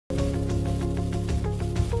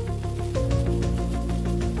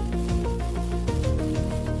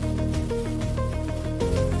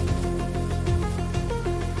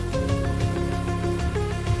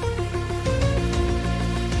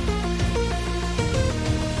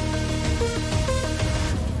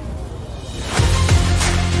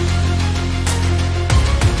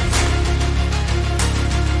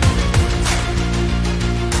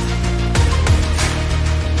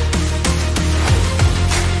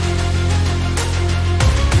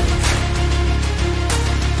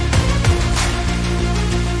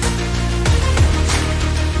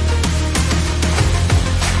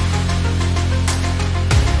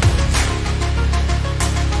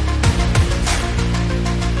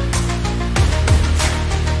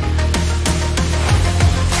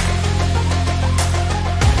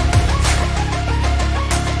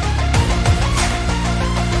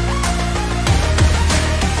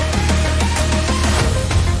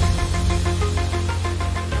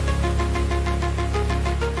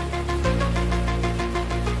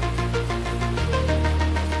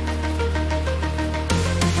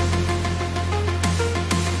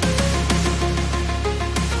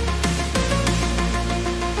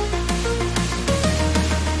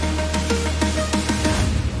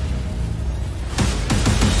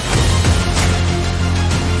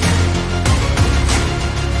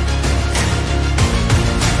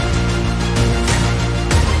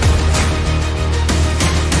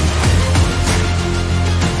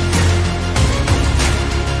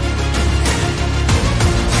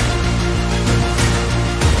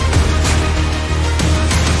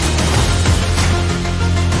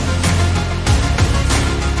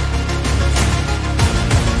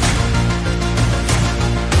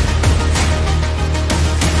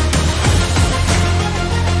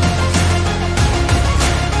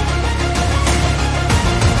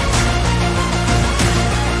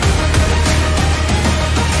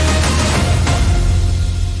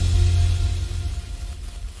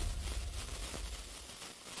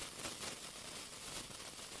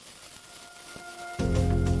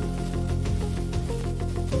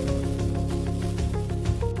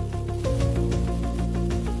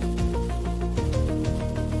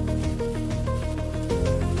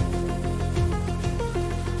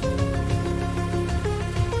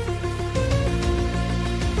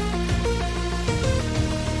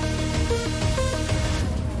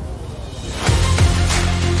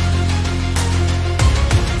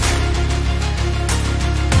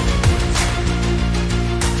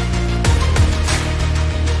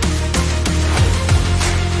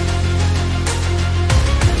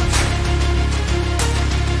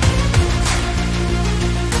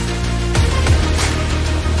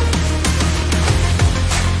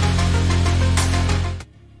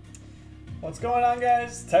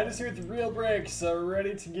Titus here with Real Breaks,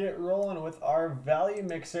 ready to get rolling with our value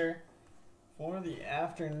mixer for the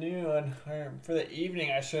afternoon, or for the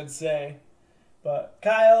evening, I should say. But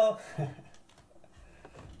Kyle,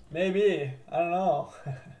 maybe, I don't know.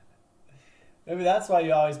 Maybe that's why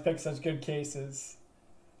you always pick such good cases.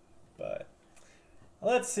 But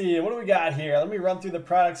let's see, what do we got here? Let me run through the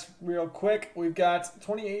products real quick. We've got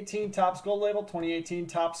 2018 Topps Gold Label, 2018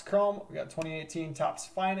 Topps Chrome, we got 2018 Topps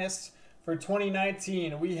Finest. For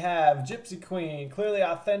 2019, we have Gypsy Queen, Clearly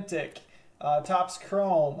Authentic, Topps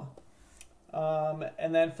Chrome.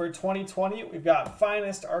 And then for 2020, we've got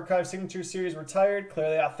Finest, Archive Signature Series Retired,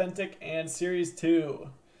 Clearly Authentic, and Series 2.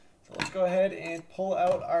 So let's go ahead and pull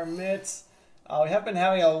out our mitts. We have been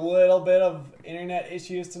having a little bit of internet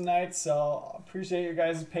issues tonight, so I appreciate your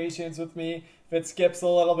guys' patience with me. If it skips a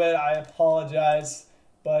little bit, I apologize.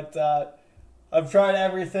 But I've tried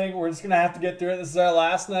everything. We're just going to have to get through it. This is our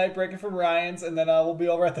last night breaking from Ryan's, and then we'll be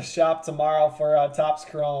over at the shop tomorrow for Topps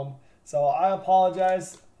Chrome. So I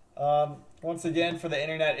apologize once again for the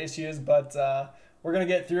internet issues, but we're going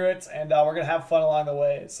to get through it, and we're going to have fun along the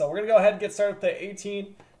way. So we're going to go ahead and get started with the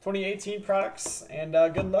 2018 products, and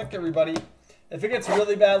good luck, everybody. If it gets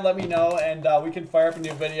really bad, let me know, and we can fire up a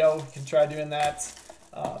new video. We can try doing that,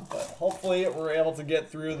 but hopefully we're able to get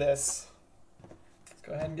through this.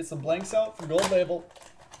 Go ahead and get some blanks out for Gold Label.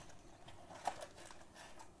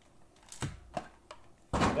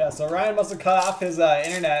 Yeah, so Ryan must have cut off his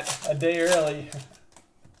internet a day early.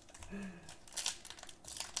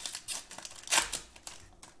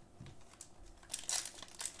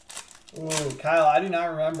 Ooh, Kyle, I do not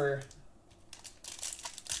remember.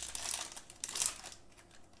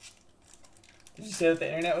 Did you say that the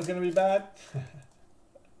internet was going to be bad?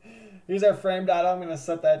 Here's our framed auto. I'm going to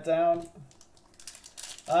set that down.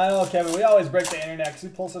 I know, Kevin, we always break the internet because we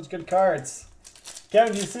pull such good cards.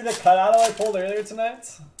 Kevin, did you see the cut auto I pulled earlier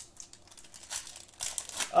tonight?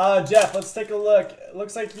 Jeff, let's take a look. It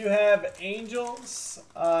looks like you have Angels,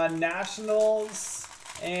 Nationals,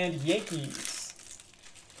 and Yankees.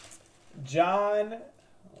 John,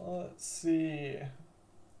 let's see.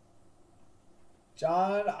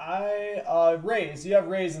 John, Rays. You have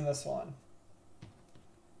Rays in this one.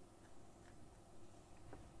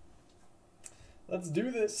 Let's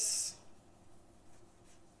do this.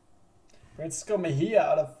 Francisco Mejia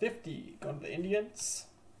out of 50. Going to the Indians.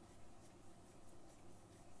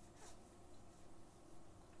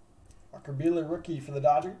 Walker Buehler rookie for the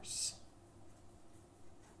Dodgers.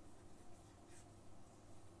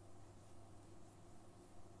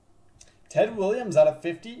 Ted Williams out of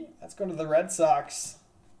 50. That's going to the Red Sox.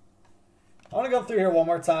 I want to go through here one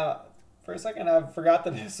more time. For a second, I forgot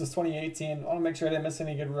that this was 2018. I want to make sure I didn't miss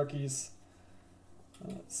any good rookies.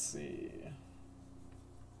 Let's see.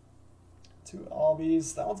 2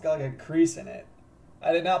 Albies. That one's got like a crease in it.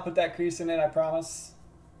 I did not put that crease in it, I promise.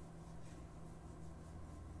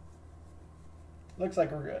 Looks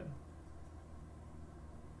like we're good.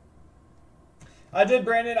 I did,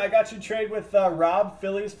 Brandon. I got you trade with Rob,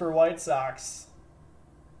 Phillies for White Sox.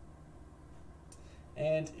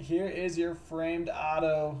 And here is your framed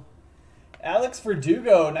auto. Alex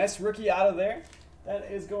Verdugo. Nice rookie auto there. That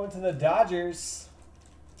is going to the Dodgers.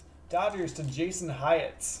 Dodgers to Jason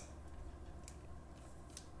Hyatt.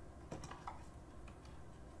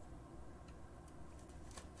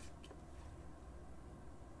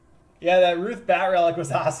 Yeah, that Ruth Bat Relic was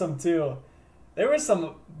awesome too. There were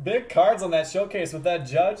some big cards on that showcase with that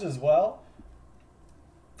Judge as well.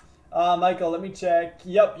 Michael, let me check.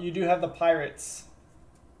 Yep, you do have the Pirates.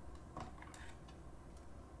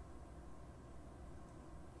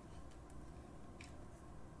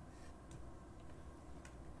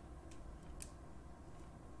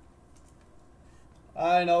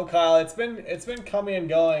 I know, Kyle. It's been coming and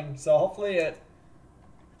going, so hopefully it,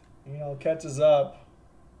 catches up.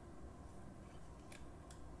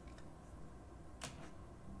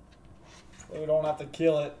 So we don't have to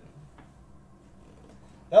kill it.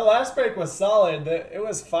 That last break was solid. It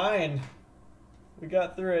was fine. We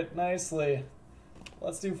got through it nicely.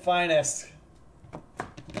 Let's do Finest.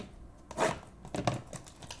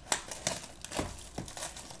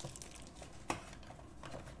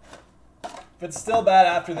 If it's still bad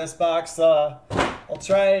after this box, I'll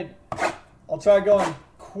try going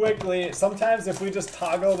quickly. Sometimes if we just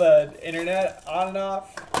toggle the internet on and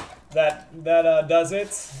off, that does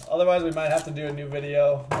it. Otherwise, we might have to do a new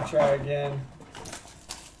video. We'll try again.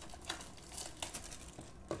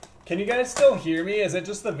 Can you guys still hear me? Is it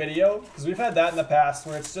just the video? Because we've had that in the past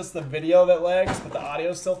where it's just the video that lags, but the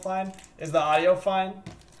audio's still fine. Is the audio fine?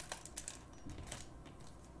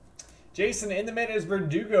 Jason, in the mid is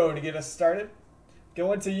Verdugo to get us started.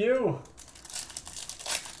 Going to you.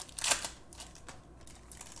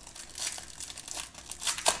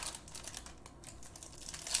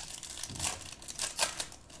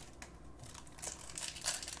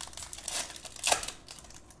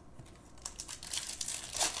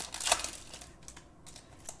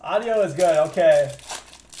 Audio is good. Okay.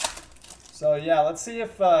 So yeah, let's see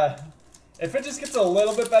if it just gets a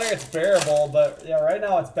little bit better, it's bearable. But yeah, right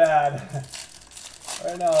now it's bad.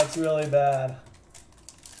 Right now it's really bad.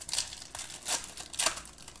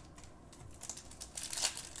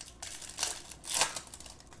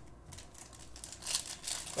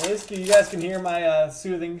 At least you guys can hear my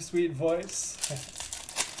soothing, sweet voice.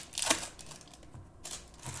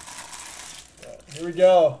 Here we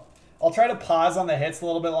go. I'll try to pause on the hits a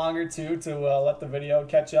little bit longer too to let the video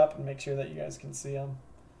catch up and make sure that you guys can see them.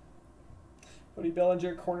 Cody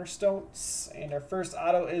Bellinger, cornerstones. And our first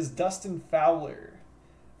auto is Dustin Fowler.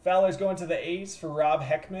 Fowler's going to the A's for Rob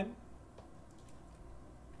Heckman.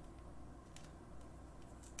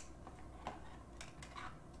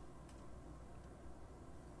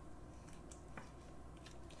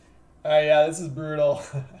 Alright, yeah, this is brutal.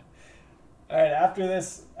 Alright, after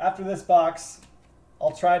this box, I'll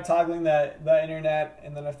try toggling the internet,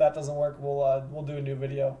 and then if that doesn't work, we'll do a new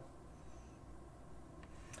video.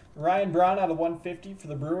 Ryan Braun out of 150 for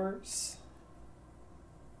the Brewers.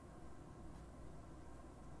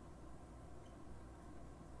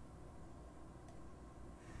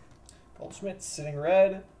 Goldschmidt sitting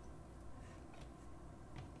red.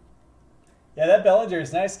 Yeah, that Bellinger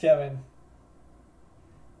is nice, Kevin.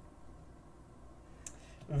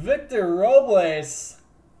 Victor Robles.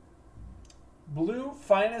 Blue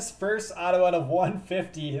finest first auto out of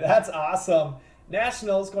 150. That's awesome.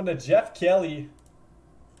 Nationals going to Jeff Kelly.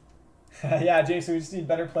 Yeah, Jason, we just need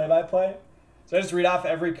better play-by-play. So I just read off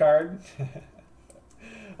every card.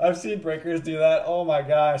 I've seen breakers do that. Oh my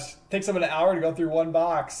gosh. Takes them an hour to go through one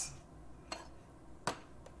box.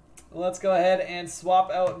 Let's go ahead and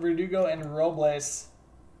swap out Verdugo and Robles.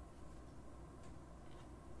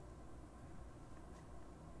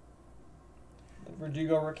 The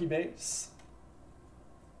Verdugo rookie base.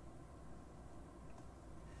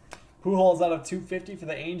 Pujols out of 250 for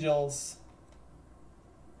the Angels.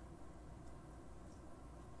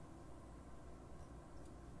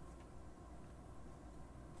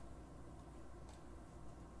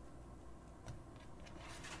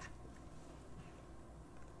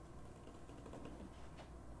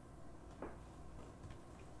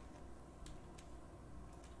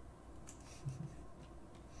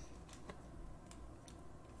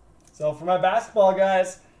 So for my basketball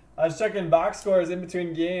guys, I was checking box scores in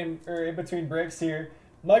between breaks here.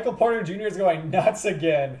 Michael Porter Jr. is going nuts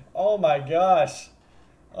again. Oh my gosh.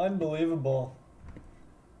 Unbelievable.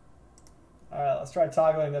 Alright, let's try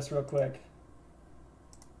toggling this real quick.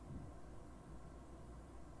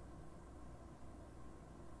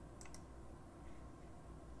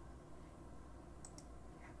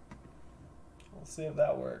 We'll see if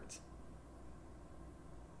that worked.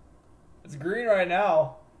 It's green right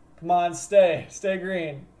now. Come on, stay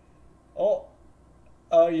green.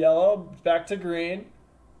 Oh, yellow, back to green.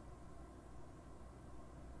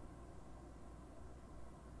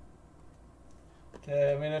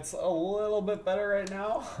 Okay, I mean, it's a little bit better right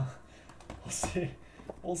now.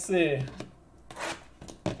 We'll see.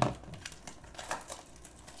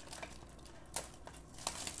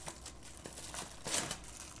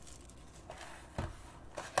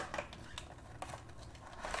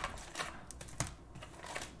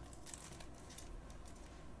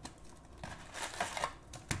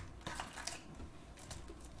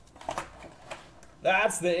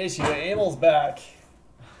 That's the issue. Amel's back.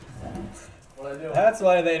 What I do? That's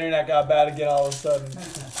why the internet got bad again all of a sudden.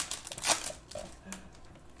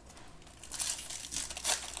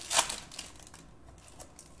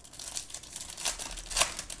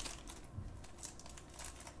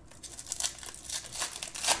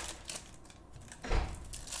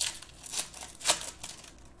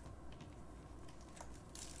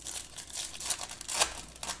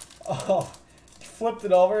 Oh, flipped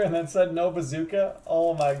it over and then said no bazooka.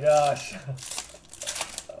 Oh my gosh.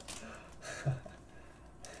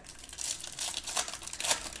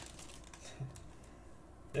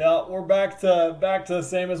 Yeah, we're back to the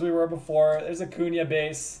same as we were before. There's a Cunha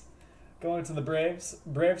base going to the Braves.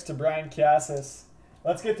 Braves to Brian Cassis.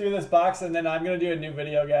 Let's get through this box and then I'm gonna do a new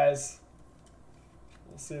video, guys.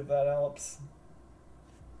 We'll see if that helps.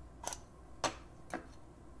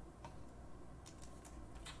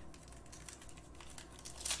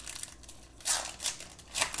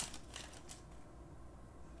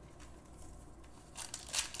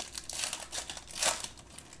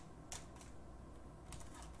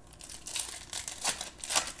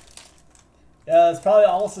 Yeah, it's probably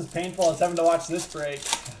almost as painful as having to watch this break.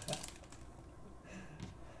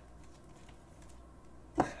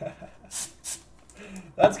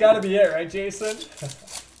 That's got to be it, right, Jason?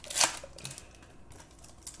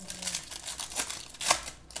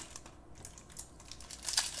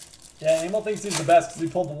 Yeah, Emil thinks he's the best because he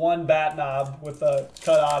pulled one bat knob with a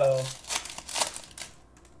cut auto.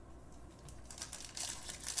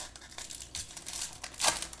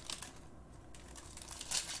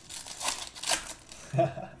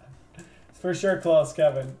 It's for sure close,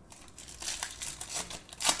 Kevin.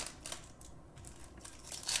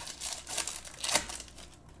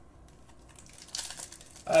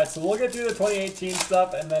 Alright, so we'll get through the 2018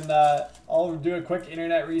 stuff, and then I'll do a quick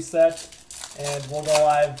internet reset, and we'll go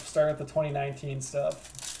live starting with the 2019 stuff.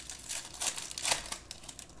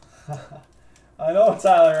 I know,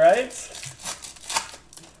 Tyler, right? I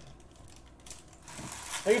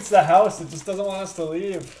think it's the house. It just doesn't want us to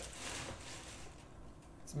leave.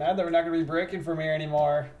 It's mad that we're not going to be breaking from here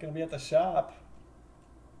anymore. Going to be at the shop.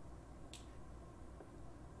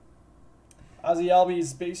 Ozzie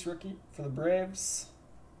Albies base rookie for the Braves.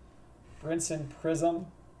 Brinson Prism.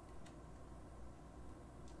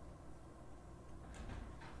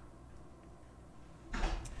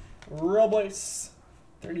 Robles,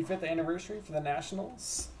 35th anniversary for the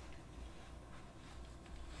Nationals.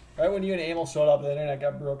 Right when you and Emil showed up, the internet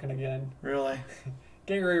got broken again. Really?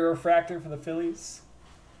 Gingrey refractor for the Phillies.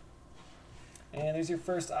 And there's your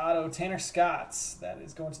first auto, Tanner Scotts. That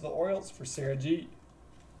is going to the Orioles for Sarah G.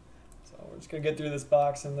 So we're just going to get through this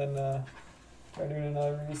box and then try doing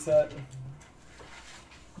another reset.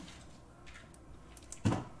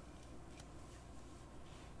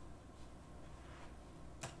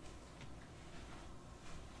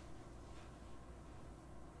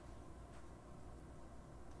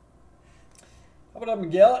 How about a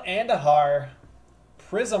Miguel Andujar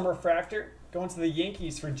Prism refractor going to the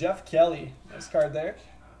Yankees for Jeff Kelly. Nice card there.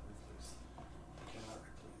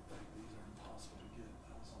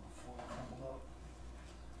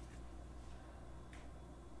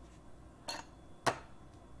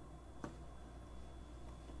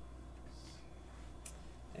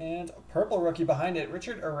 And a purple rookie behind it,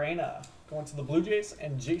 Richard Arena, going to the Blue Jays,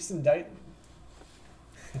 and Jason Dighton.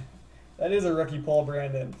 That is a rookie pull,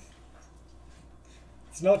 Brandon.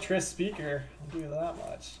 It's no Tris Speaker, I'll give you that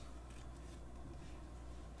much.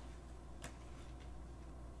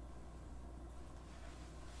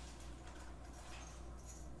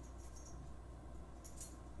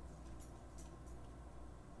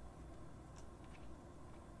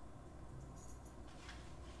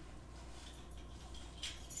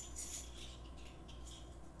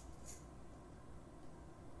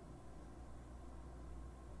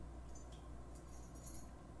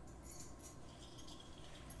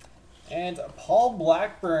 And Paul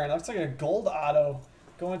Blackburn, looks like a gold auto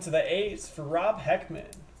going to the A's for Rob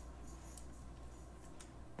Heckman.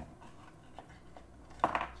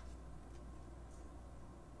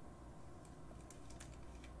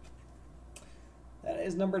 That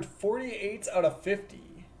is numbered 48 out of 50.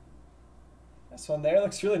 This one there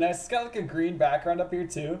looks really nice. It's got like a green background up here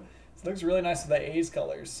too. So it looks really nice with the A's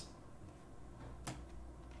colors.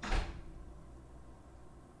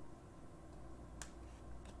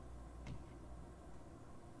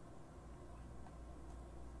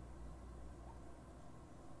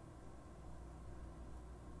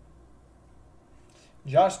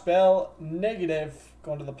 Josh Bell, negative,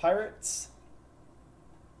 going to the Pirates.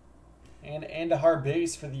 And Andujar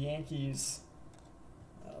base for the Yankees.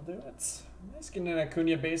 That'll do it. Nice getting an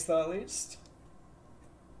Acuna base though, at least.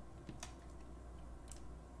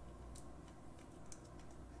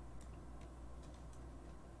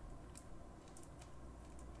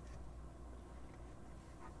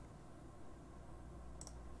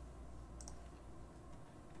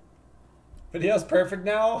 Video's perfect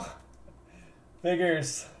now.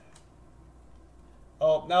 Figures.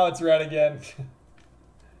 Oh, now it's red again.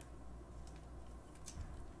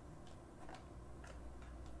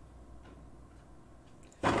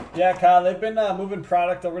 Yeah, Kyle, they've been moving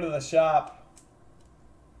product over to the shop.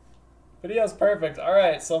 Video's perfect. All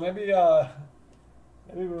right, so maybe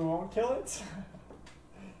we won't kill it.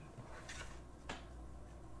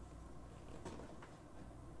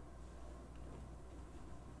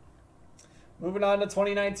 Moving on to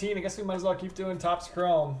 2019, I guess we might as well keep doing Topps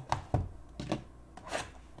Chrome.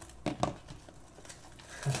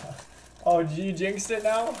 Oh, you jinxed it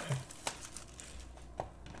now?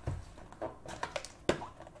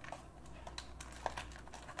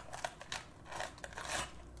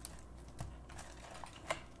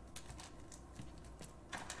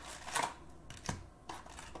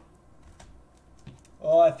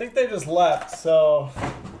 Well, I think they just left, so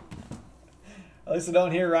at least I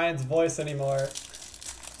don't hear Ryan's voice anymore.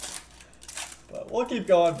 But we'll keep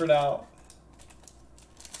going for now.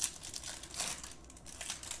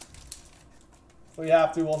 If we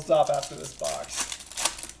have to, we'll stop after this box.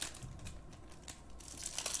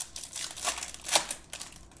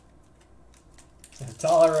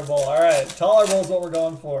 Tolerable. All right, tolerable is what we're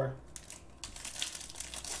going for.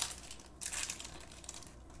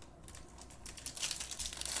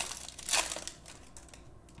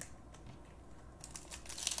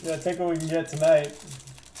 Yeah, take what we can get tonight.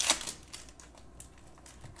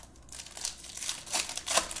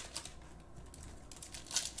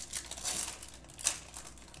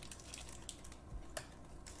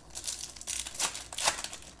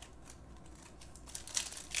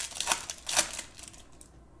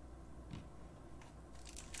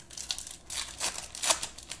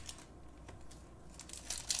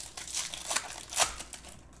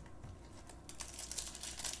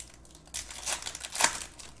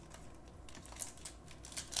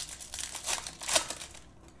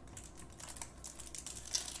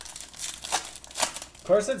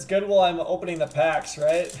 Of course, it's good while I'm opening the packs,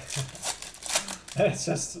 right? It's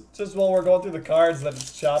just while we're going through the cards that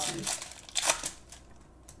it's choppy.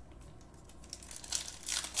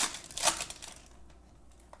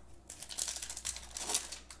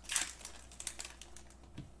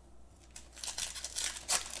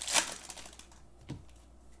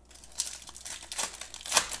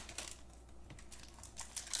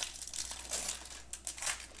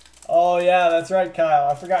 Oh yeah, that's right, Kyle.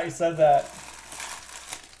 I forgot you said that.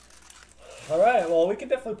 All right, well, we can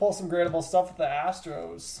definitely pull some gradable stuff with the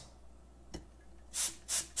Astros.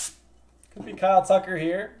 Could be Kyle Tucker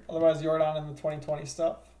here. Otherwise, Jordan in the 2020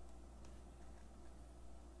 stuff.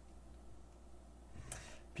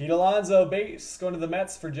 Pete Alonso base going to the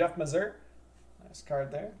Mets for Jeff Mazur. Nice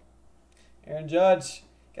card there. Aaron Judge.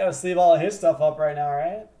 Got to sleeve all of his stuff up right now,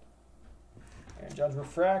 right? Aaron Judge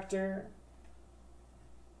refractor.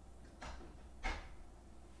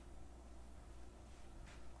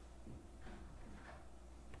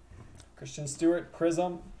 Christian Stewart,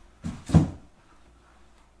 Prism.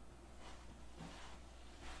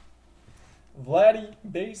 Vladdy,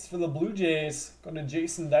 base for the Blue Jays. Going to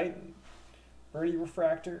Jason Dighton. Birdie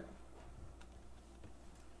refractor.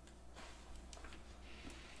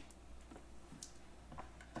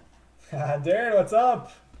 Darren, what's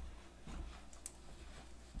up?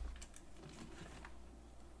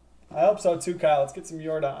 I hope so too, Kyle. Let's get some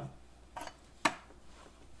Jordan.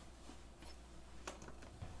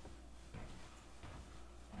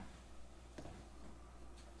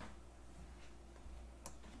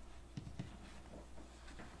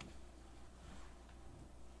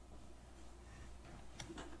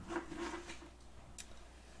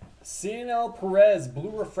 CNL Perez, blue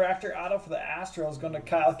refractor auto for the Astros, going to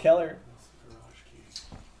Kyle Keller.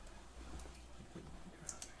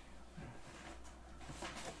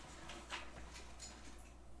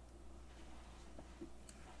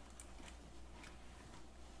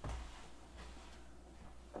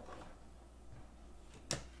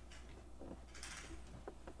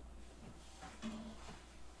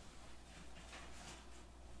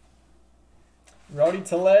 Rowdy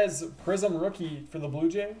Tellez, Prism rookie for the Blue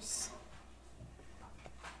Jays.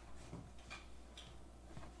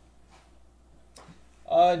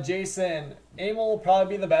 Jason, Amel will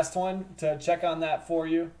probably be the best one to check on that for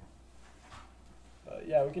you. But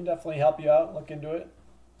yeah, we can definitely help you out. Look into it.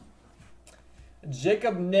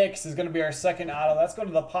 Jacob Nix is going to be our second auto. That's going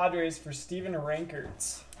to the Padres for Steven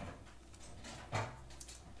Rankerts.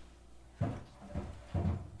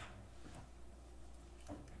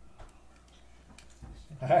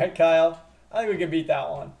 All right, Kyle. I think we can beat that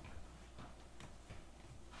one.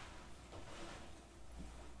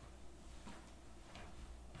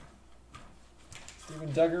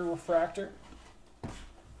 Steven Duggar refractor.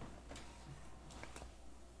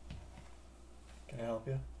 Can I help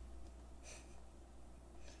you?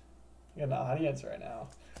 You got an audience right now.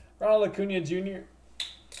 Ronald Acuna Jr.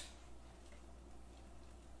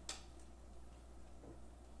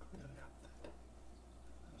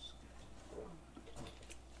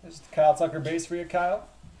 There's Kyle Tucker base for you, Kyle.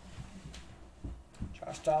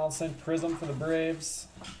 Josh Donaldson Prism for the Braves.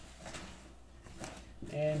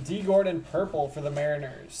 And D. Gordon purple for the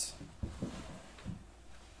Mariners.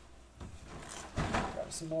 Grab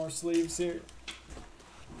some more sleeves here.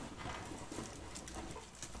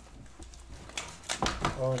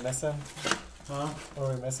 What are we missing? Huh? What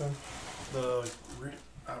are we missing? Well,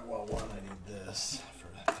 one, I need this for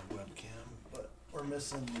the webcam, but we're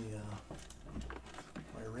missing the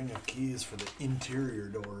my ring of keys for the interior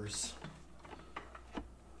doors.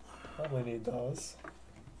 Probably need those.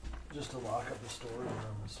 Just to lock up the storeroom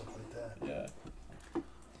and stuff like that. Yeah.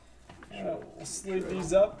 Alright, we'll sleeve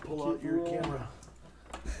these up. Pull out your camera.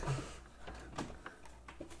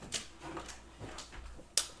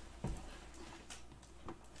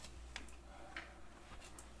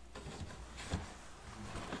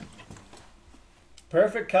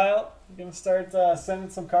 Perfect, Kyle. You gonna start sending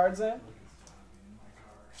some cards in?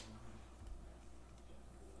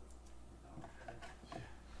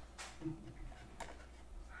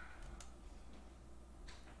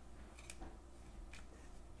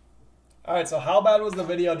 All right. So how bad was the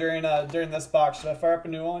video during this box? Should I fire up a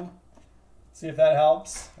new one? See if that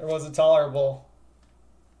helps, or was it tolerable?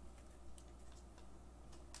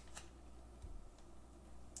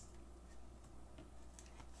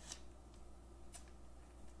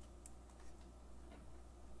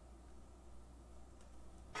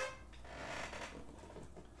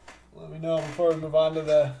 Let me know before we move on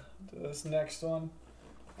to this next one.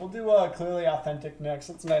 We'll do Clearly Authentic next.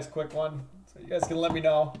 It's a nice quick one, so you guys can let me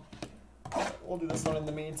know. We'll do this one in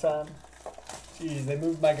the meantime. Jeez, they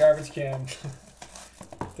moved my garbage can.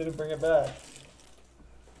 Didn't bring it back.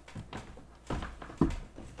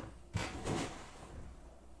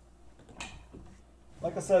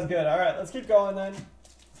 Michael says good. All right, let's keep going then.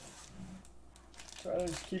 Try to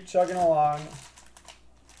just keep chugging along.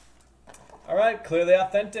 All right, Clearly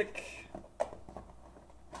Authentic.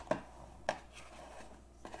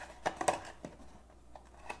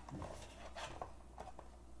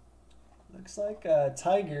 Looks like a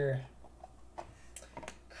Tiger.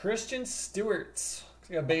 Christian Stewart. Looks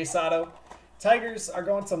like a base auto. Tigers are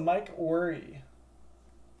going to Mike Worry.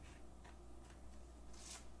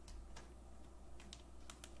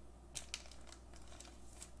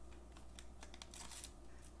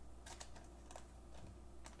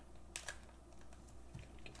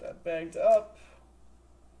 Get that bagged up.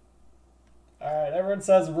 All right, everyone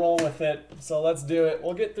says roll with it, so let's do it.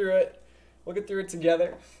 We'll get through it. We'll get through it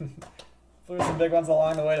together. There's some big ones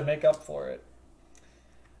along the way to make up for it.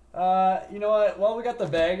 You know what? Well, we got the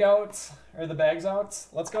bag out, or the bags out.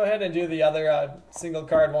 Let's go ahead and do the other single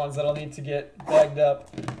card ones that'll need to get bagged up.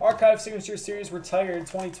 Archive Signature Series Retired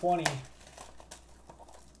 2020.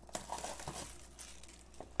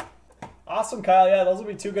 Awesome, Kyle. Yeah, those will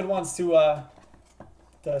be two good ones to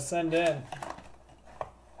send in.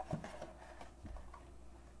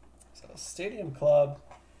 So, Stadium Club.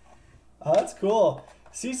 Oh, that's cool.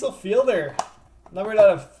 Cecil Fielder. Numbered out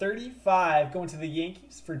of 35, going to the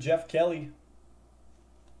Yankees for Jeff Kelly.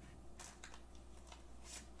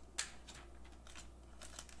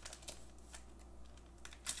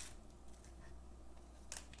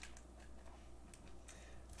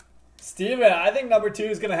 Steven, I think number 2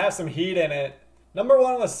 is going to have some heat in it. Number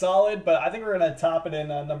 1 was solid, but I think we're going to top it in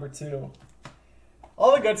number 2.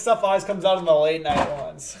 All the good stuff always comes out in the late night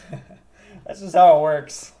ones. That's just how it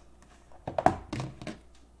works.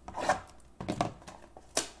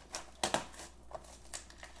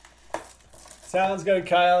 Sounds good,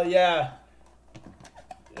 Kyle. Yeah.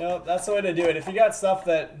 You know, that's the way to do it. If you got stuff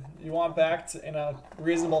that you want back in a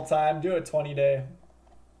reasonable time, do a 20-day.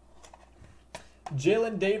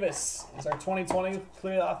 Jalen Davis is our 2020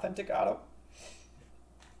 Clearly Authentic auto.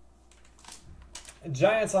 And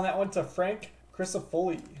Giants on that one to Frank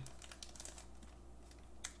Crisafulli.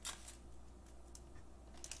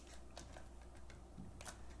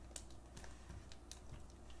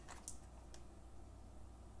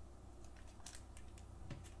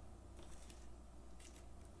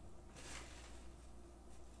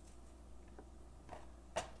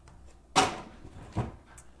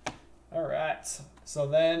 All right, so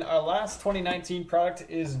then our last 2019 product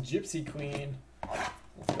is Gypsy Queen.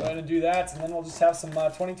 Let's go ahead and do that, and then we'll just have some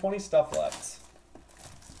 2020 stuff left.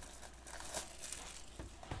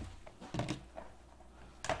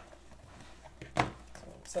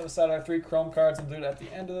 So set aside our 3 Chrome cards and do it at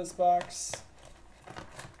the end of this box.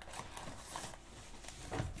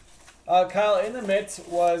 Kyle, in the mitt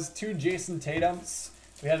was 2 Jason Tatums.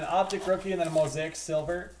 We had an Optic Rookie and then a Mosaic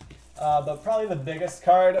Silver. But probably the biggest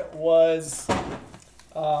card was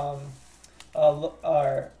a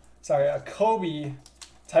Kobe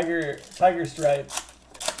Tiger Stripe.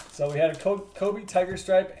 So we had a Kobe Tiger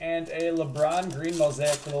Stripe and a LeBron Green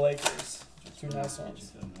Mosaic for the Lakers. 2 nice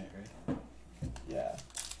ones. Yeah.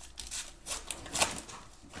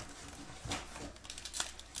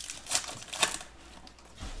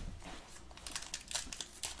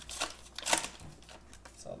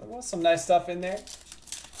 So there was some nice stuff in there.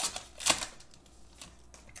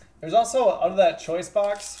 There's also, out of that choice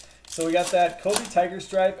box, so we got that Kobe Tiger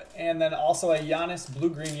Stripe and then also a Giannis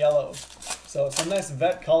Blue-Green Yellow. So some nice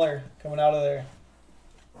vet color coming out of there.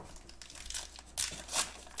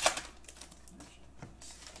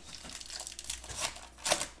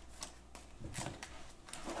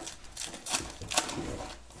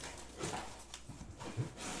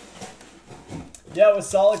 Yeah, it was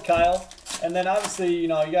solid, Kyle. And then obviously, you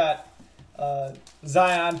know, you got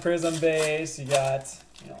Zion Prism base. You got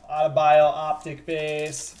Adebayo Optic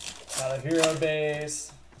base. Got a Hero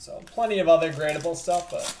base. So plenty of other gradable stuff,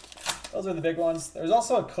 but those are the big ones. There's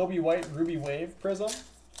also a Kobe White Ruby Wave Prism,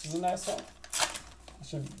 which is a nice one. I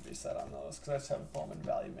should be set on those because I just have a Bowman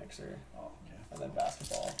Value Mixer. Oh, okay. And then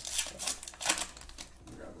basketball. So,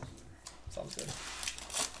 sounds good.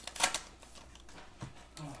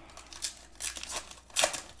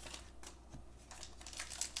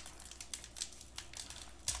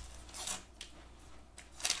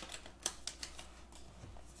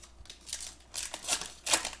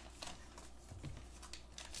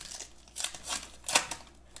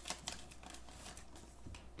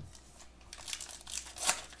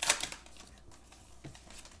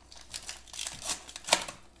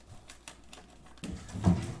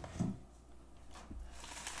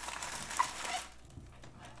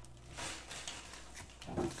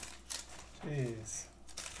 Jeez.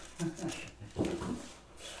 Too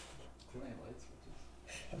many light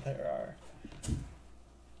switches. There are.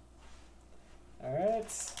 Alright.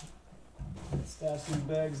 Let's stash these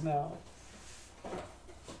bags now.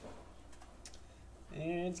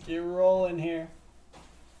 And let's get rolling here.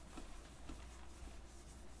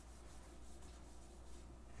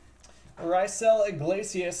 Rysel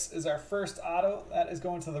Iglesias is our first auto. That is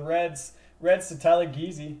going to the Reds. Reds to Tyler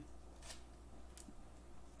Giese.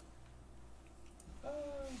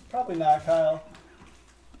 Probably not, Kyle.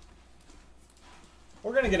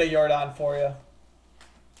 We're going to get a Jordan for you.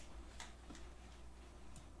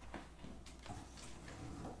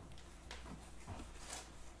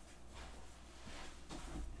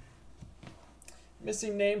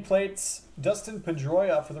 Missing nameplates, Dustin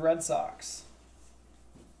Pedroia for the Red Sox.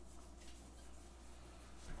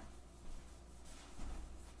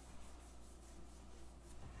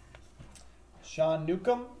 Sean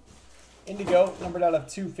Newcomb, Indigo, numbered out of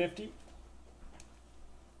 250.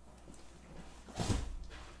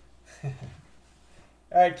 All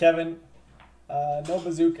right, Kevin. No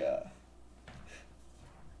bazooka.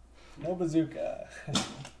 No bazooka.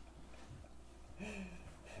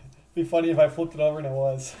 Be funny if I flipped it over and it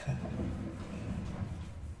was.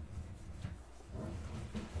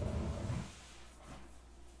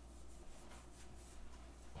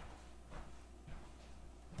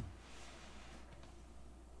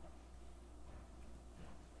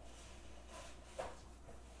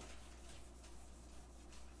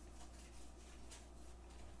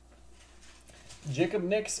 Jacob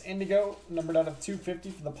Nix, Indigo, numbered out of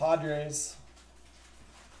 250 for the Padres.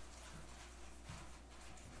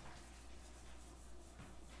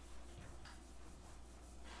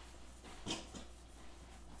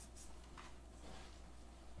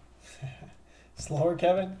 Slower,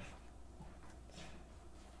 Kevin.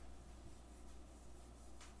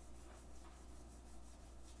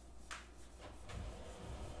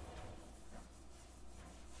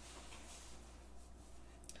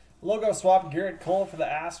 Logo swap, Garrett Cole for the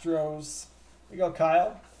Astros. There you go,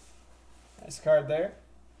 Kyle. Nice card there.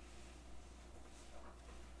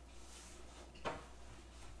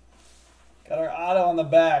 Got our auto on the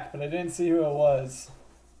back, but I didn't see who it was.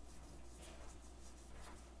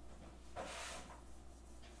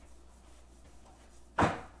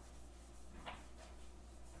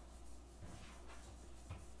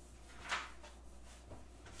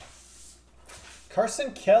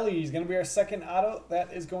 Carson Kelly is going to be our second auto.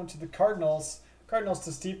 That is going to the Cardinals. Cardinals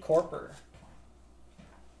to Steve Corper.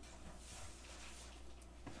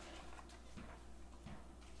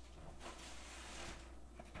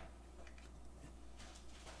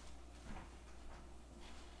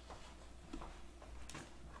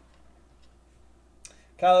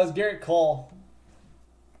 Kyle, is Garrett Cole.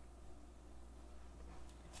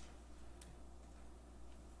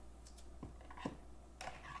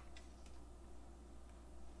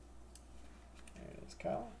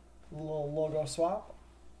 Kyle. A little logo swap.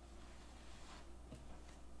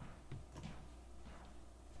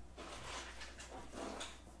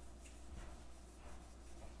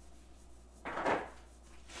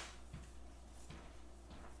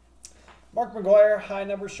 Mark McGuire, high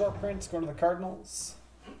number short prints going to the Cardinals.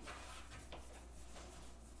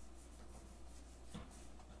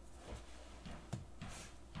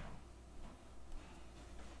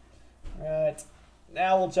 All right,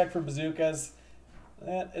 now we'll check for bazookas.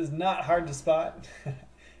 That is not hard to spot.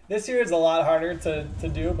 This year is a lot harder to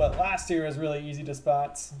do, but last year was really easy to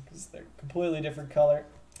spot because they're completely different color.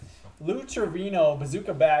 Lou Trevino,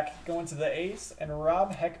 bazooka back, going to the Ace, and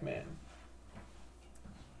Rob Heckman.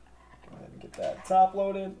 Go ahead and get that top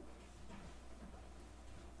loaded.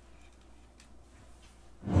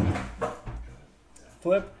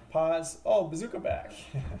 Flip, pause. Oh, bazooka back.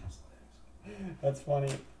 That's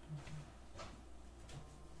funny.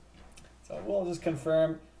 So we'll just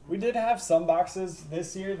confirm. We did have some boxes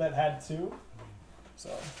this year that had 2. So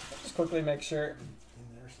just quickly make sure. In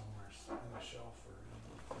there somewhere, in a shelf or.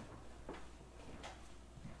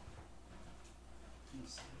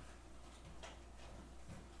 Let's see.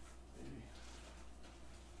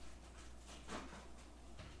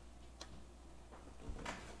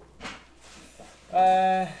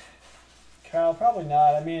 Maybe. Kyle, probably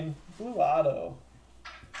not. I mean, blue auto.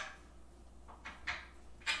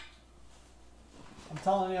 I'm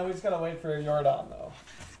telling you, we just gotta wait for Jordan though.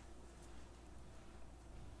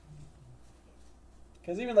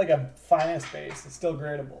 Because even like a finest base, it's still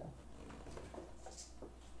gradable.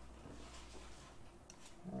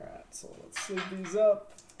 Alright, so let's sleeve these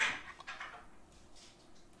up.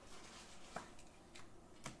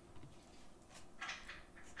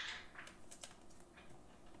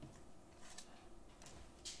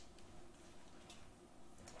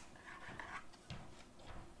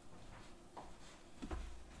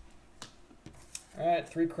 Alright,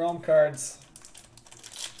 3 chrome cards.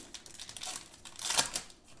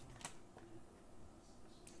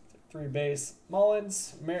 Three base.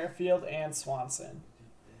 Mullins, Merrifield, and Swanson.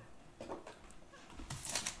 Well,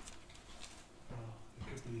 it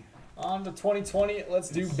could be. On to 2020. Let's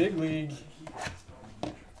do Big League.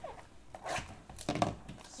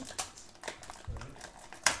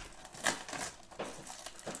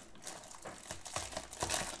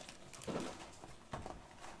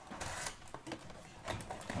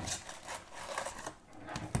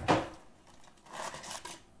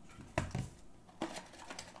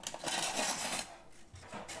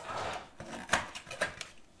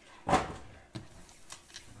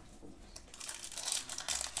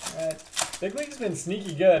 Big League's been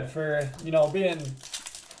sneaky good for, you know, being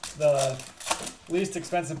the least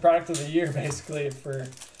expensive product of the year, basically, for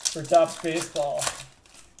Topps Baseball.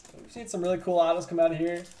 We've seen some really cool autos come out of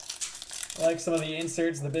here. I like some of the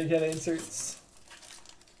inserts, the big head inserts.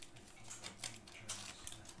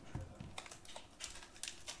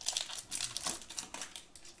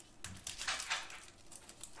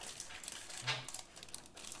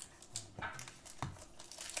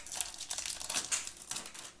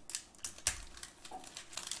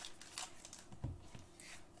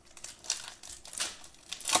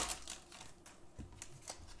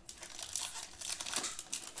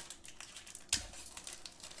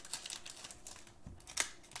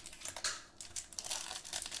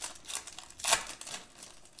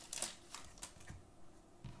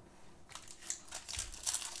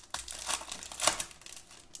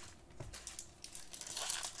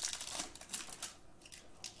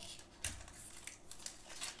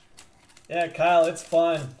 Yeah, Kyle, it's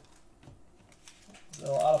fun. It's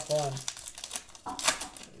a lot of fun.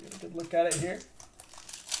 Get a good look at it here.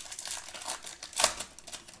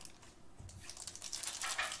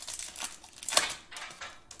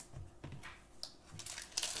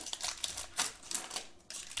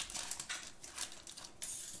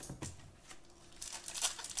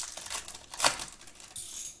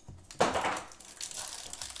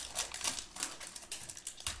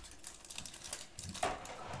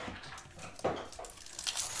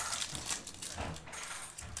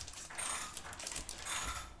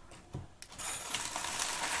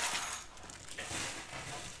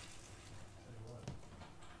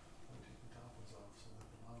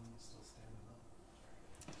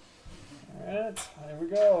 There we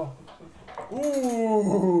go.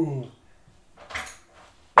 Ooh,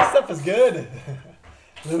 this stuff is good.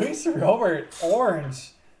 Luis Robert,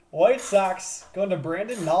 orange. White Sox going to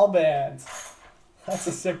Brandon Nalband. That's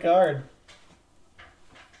a sick card.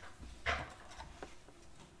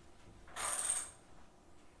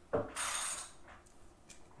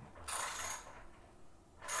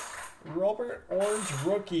 Robert, orange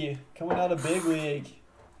rookie coming out of Big League.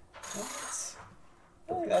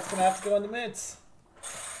 I think that's going to have to go in the mids.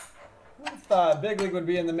 I thought Big League would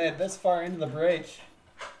be in the mid this far into the break.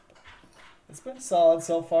 It's been solid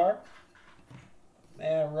so far.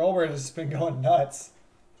 Man, Robert has just been going nuts.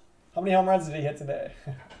 How many home runs did he hit today?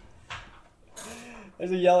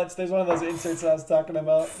 There's a Yelich. There's one of those inserts that I was talking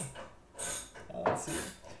about. Let's see.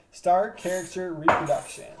 Star character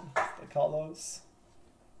reproduction. They call those.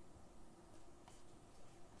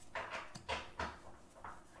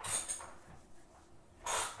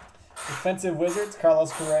 Defensive Wizards,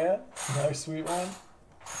 Carlos Correa. Another sweet one.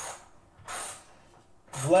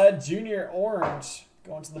 Vlad Jr. Orange.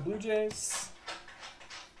 Going to the Blue Jays.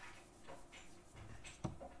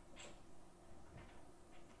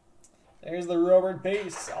 There's the Robert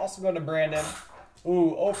base. Also going to Brandon.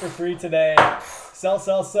 Ooh, 0 for 3 today. Sell,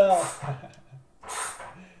 sell, sell.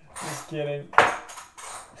 Just kidding.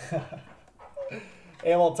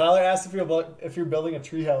 Hey, well, Tyler asked if you're building a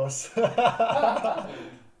treehouse.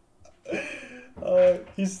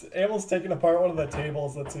 Amel's taking apart one of the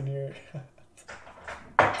tables that's in here.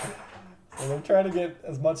 So they're trying to get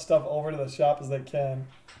as much stuff over to the shop as they can.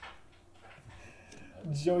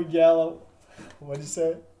 Joey Gallo, what'd you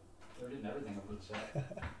say? They're getting everything up with the shop.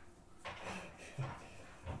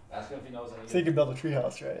 Ask him if he knows any So you can build a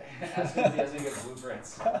treehouse, right? Ask him if he has any good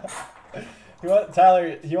blueprints.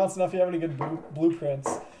 Tyler, he wants to know if you have any good blueprints.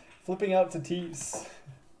 Flipping out to Tatis.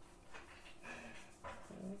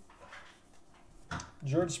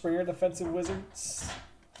 George Springer, defensive Wizards.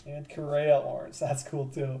 And Correa orange. That's cool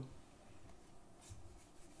too.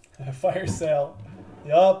 Fire sale.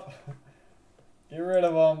 Yup. Get rid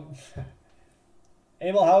of them.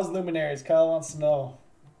 Abel, how's Luminaries? Kyle wants to know.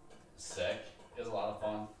 Sick. It was a lot of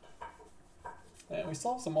fun. Man, we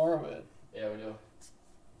still have some more of it. Yeah, we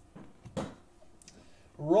do.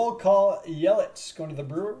 Roll call Yelich going to the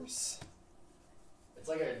Brewers. It's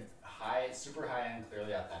like a super high-end,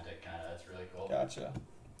 clearly authentic kind of. It's really cool. Gotcha.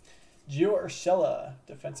 Gio Urshela,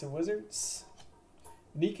 defensive Wizards.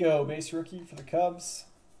 Nico, base rookie for the Cubs.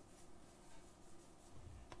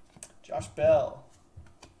 Josh Bell.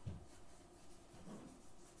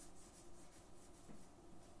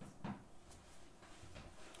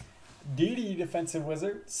 Didi, defensive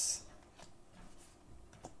Wizards.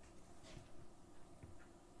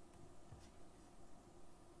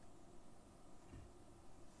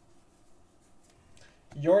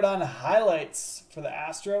 Jordan highlights for the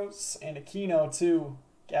Astros and Aquino too.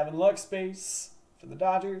 Gavin Lux base for the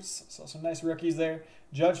Dodgers. So some nice rookies there.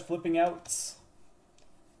 Judge flipping outs.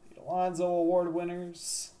 The Alonso Award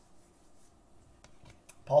winners.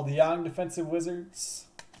 Paul DeYoung, defensive Wizards.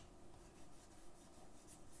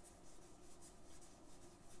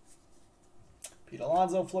 Pete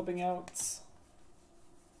Alonso flipping outs.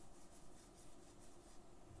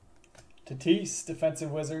 Tatis,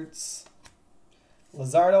 defensive Wizards.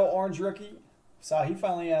 Lazardo, orange rookie. Saw he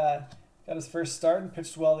finally got his first start and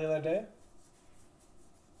pitched well the other day.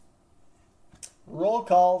 Roll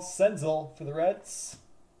call, Senzel for the Reds.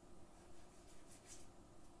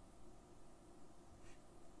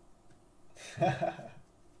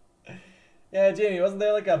 Yeah, Jamie, wasn't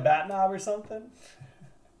there like a bat knob or something?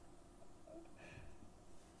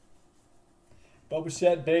 Bo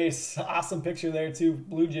Bichette base. Awesome picture there too.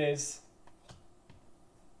 Blue Jays.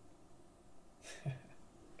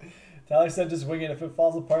 Tyler said just wing it. If it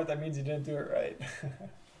falls apart, that means you didn't do it right.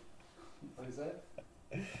 What is that?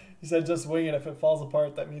 He said just wing it. If it falls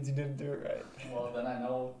apart, that means you didn't do it right. Well, then I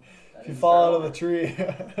know. If you fall out of the tree.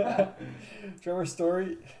 Trevor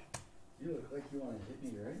Story. You look like you want to hit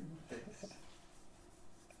me right in the face.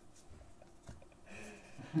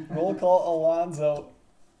 Roll call Alonso.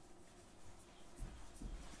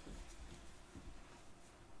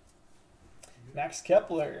 Max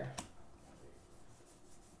Kepler.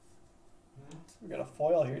 We got a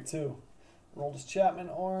foil here too. Roldis Chapman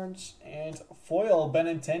orange and foil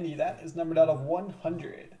Benintendi. That is numbered out of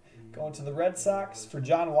 100. Going to the Red Sox for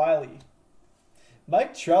John Wiley.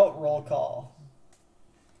 Mike Trout roll call.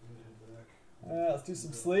 Let's do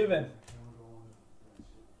some sleeving.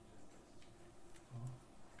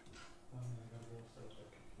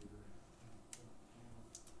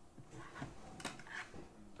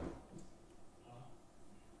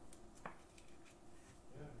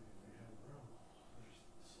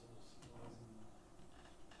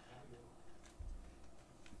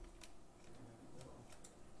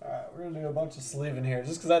 Alright, we're going to do a bunch of sleeving here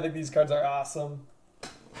just because I think these cards are awesome.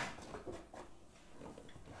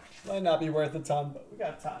 Might not be worth a ton, but we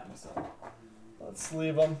got time, so let's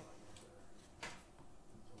sleeve them.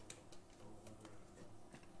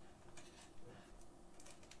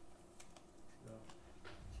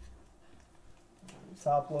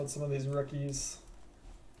 Top load some of these rookies.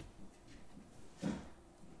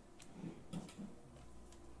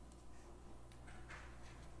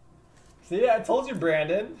 See, I told you,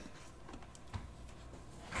 Brandon.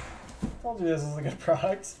 Told you this was a good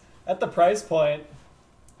product. At the price point.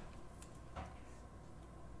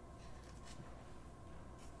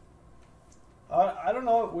 I don't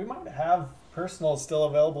know. We might have personal still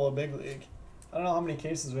available at Big League. I don't know how many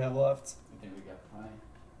cases we have left. I think we got plenty.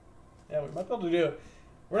 Yeah, we might be able to do it.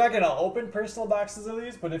 We're not going to open personal boxes of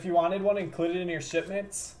these, but if you wanted one included in your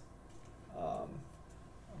shipments,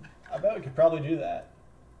 I bet we could probably do that.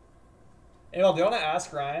 Emil, do you want to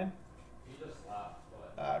ask Ryan? He just laughed,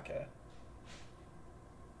 but... Okay.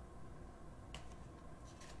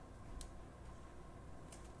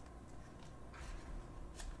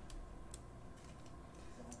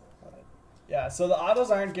 Yeah, so the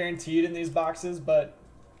autos aren't guaranteed in these boxes, but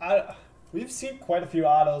we've seen quite a few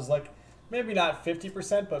autos, like maybe not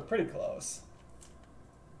 50%, but pretty close.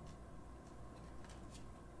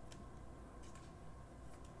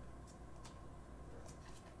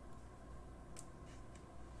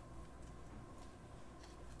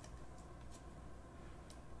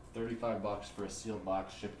 $35 for a sealed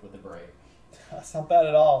box shipped with a break. That's not bad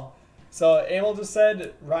at all. So Emil just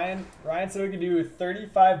said, Ryan said we could do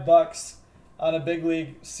 $35 on a big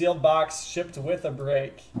league sealed box shipped with a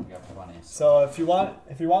break. We got plenty. So if you want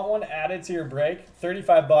one added to your break,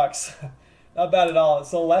 $35. Not bad at all.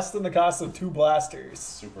 So less than the cost of 2 blasters.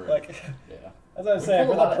 Super. Like, Yeah. that's what I'm We saying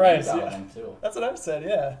pulled for a lot the of price. names out of Yeah. them, too. That's what I've said.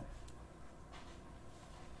 Yeah.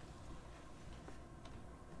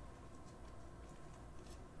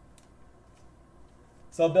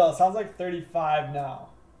 So Bill, it sounds like 35 now.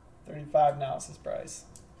 35 now is his price.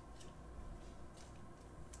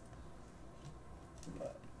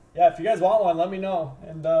 But yeah, if you guys want one, let me know,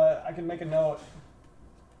 and I can make a note.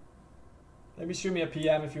 Maybe shoot me a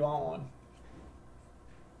PM if you want one.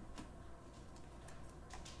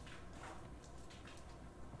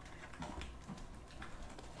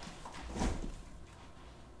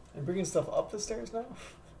 You're bringing stuff up the stairs now?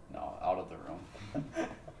 No, out of the room.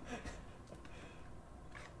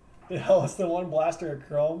 Yeah, less than 1 blaster of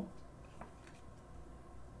chrome.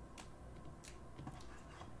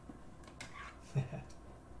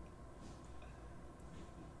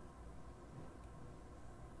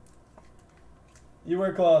 You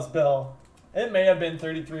were close, Bill. It may have been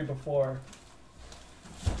 33 before.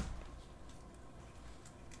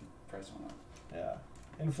 Price went Yeah.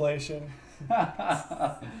 Inflation.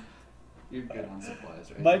 up. You're good on supplies,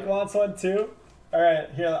 right? Mike wants one too?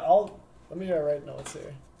 Alright, here, let me write notes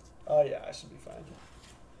here. Oh yeah, I should be fine.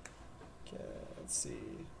 Okay, let's see.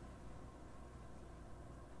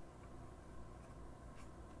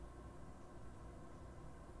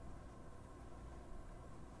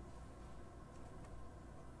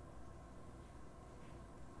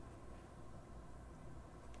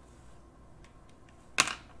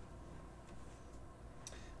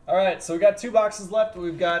 Alright, so we got 2 boxes left.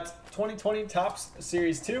 We've got 2020 Topps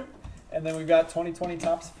Series 2, and then we've got 2020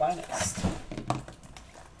 Topps Finest.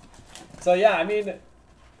 So yeah, I mean,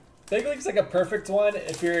 Big League's like a perfect one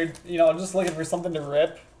if you're, just looking for something to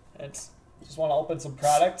rip and just want to open some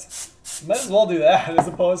product. You might as well do that as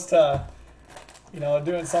opposed to,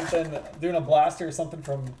 doing a blaster or something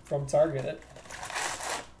from Target.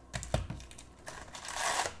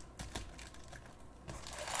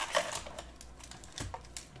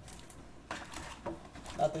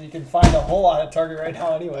 Not that you can find a whole lot at Target right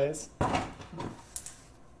now anyways.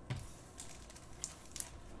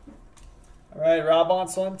 Alright, Rob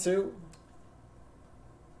wants one too.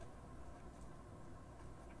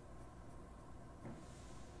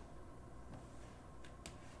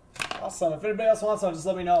 Awesome. If anybody else wants one, just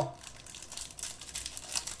let me know.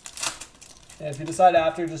 And if you decide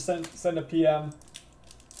after, just send a PM.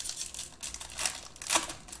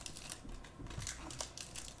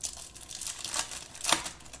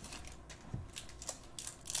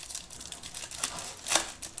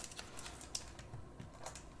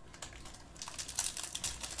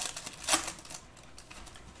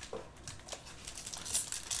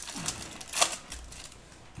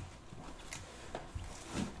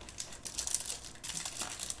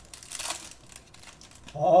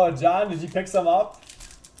 Oh, John, did you pick some up?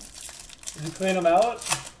 Did you clean them out?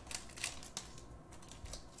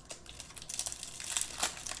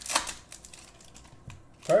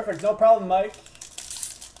 Perfect, no problem, Mike.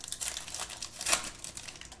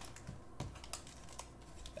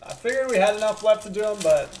 I figured we had enough left to do them,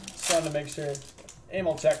 but just wanted to make sure.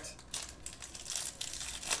 Emil checked.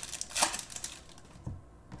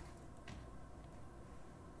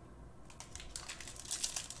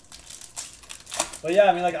 But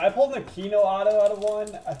yeah, I mean, like, I pulled an Aquino auto out of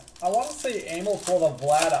one. I want to say Emil pulled a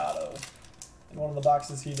Vlad auto in one of the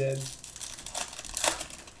boxes he did.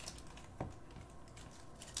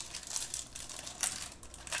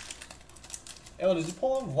 Emil, did you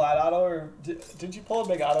pull a Vlad auto, or did you pull a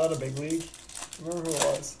big auto out of Big League? I remember who it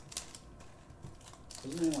was.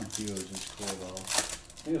 Wasn't anyone huge? It was cool though. I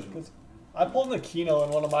think it was. I pulled an Aquino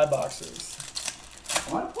in one of my boxers.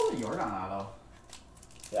 I want to pull a Jordan auto.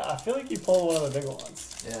 Yeah, I feel like you pulled one of the big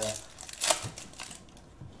ones. Yeah.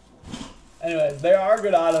 Anyways, there are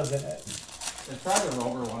good autos in it. It's probably a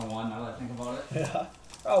Rover 101 now that I think about it. Yeah,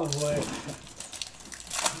 probably.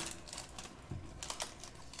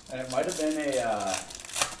 And it might have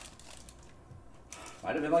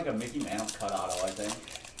been like a Mickey Mantle cut auto, I think.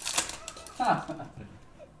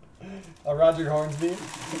 Roger Hornsby.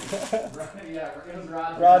 Yeah, it was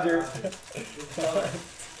Roger. Roger. Good color.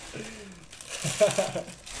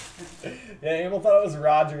 Yeah, Abel thought it was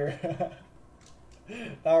Roger.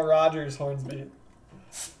 Now Rogers Hornsby.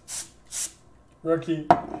 Rookie.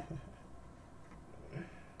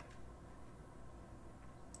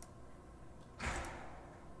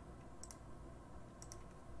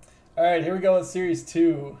 Alright, here we go with Series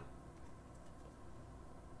 2.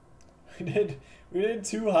 We did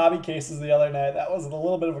 2 hobby cases the other night. That was a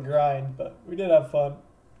little bit of a grind, but we did have fun.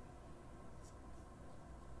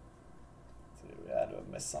 Let's see, we had to have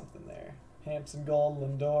missed something there. Hampson Gold,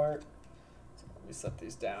 Lindor. So let me set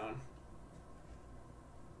these down.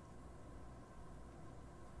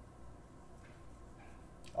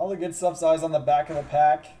 All the good stuff's always on the back of the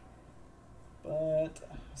pack, but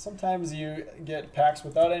sometimes you get packs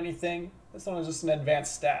without anything. This one is just an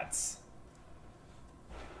advanced stats.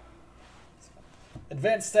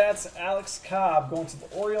 Advanced stats, Alex Cobb going to the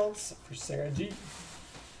Orioles for Sarah G.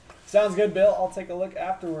 Sounds good, Bill. I'll take a look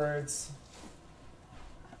afterwards.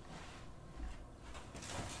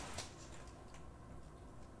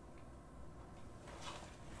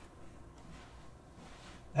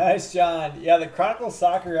 Nice, John. Yeah, the Chronicle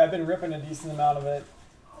Soccer, I've been ripping a decent amount of it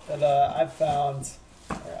that I've found.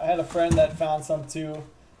 I had a friend that found some too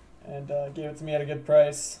and gave it to me at a good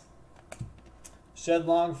price.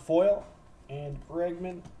 Shedlong foil and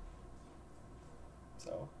Bregman.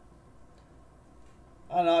 So,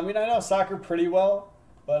 I don't know. I mean, I know soccer pretty well,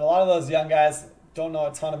 but a lot of those young guys don't know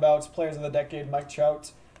a ton about players of the decade, Mike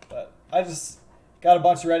Trout. But I just got a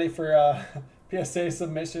bunch ready for PSA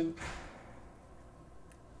submission.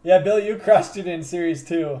 Yeah, Bill, you crushed it in Series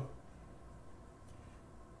 2.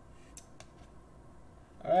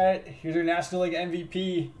 Alright, here's your National League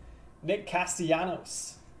MVP, Nick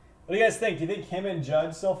Castellanos. What do you guys think? Do you think him and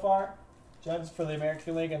Judge so far? Judge for the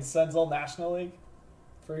American League and Senzel National League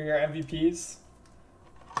for your MVPs?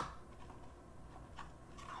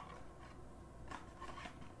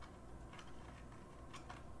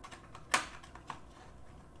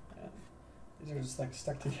 Yeah. These are just like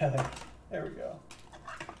stuck together. There we go.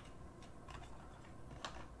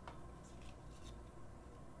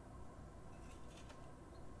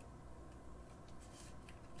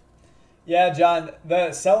 Yeah, John,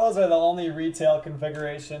 the cellos are the only retail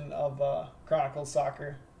configuration of Chronicle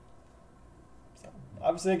Soccer. So,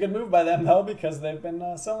 obviously a good move by them, though, because they've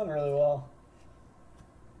been selling really well.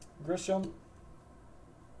 Grisham.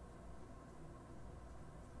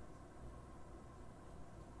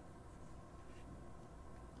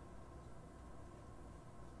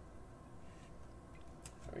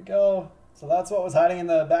 There we go. So that's what was hiding in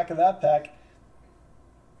the back of that pack.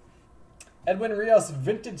 Edwin Rios,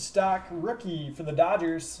 vintage stock rookie for the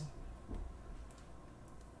Dodgers.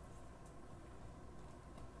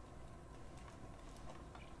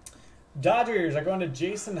 Dodgers are going to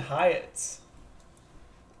Jason Hyatt.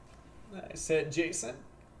 Nice hit, Jason.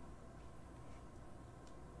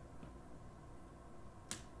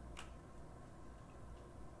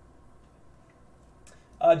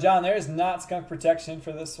 John, there's not skunk protection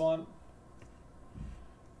for this one.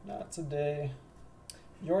 Not today.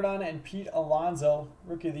 Jordan and Pete Alonso,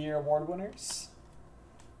 Rookie of the Year award winners.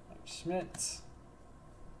 Mike Schmidt.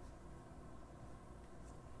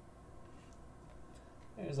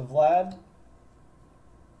 There's a Vlad.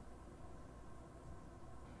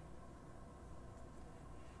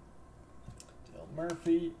 Dale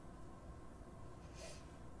Murphy.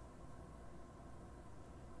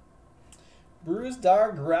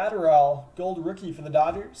 Brusdar Graterol, gold rookie for the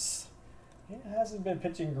Dodgers. He hasn't been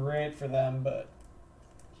pitching great for them, but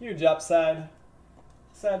huge upside.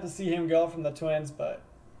 Sad to see him go from the Twins, but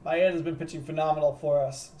Maeda has been pitching phenomenal for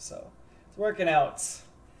us, so it's working out.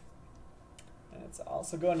 And it's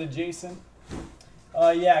also going to Jason.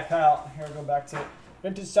 Yeah, Kyle, here we go back to it.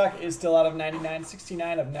 Vintage stock is still out of 99,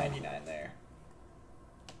 69 of 99 there.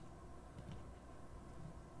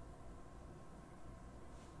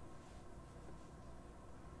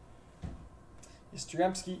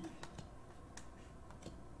 Yastrzemski.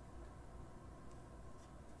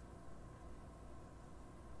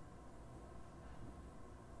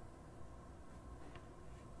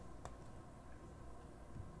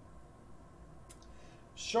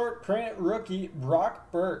 Short print rookie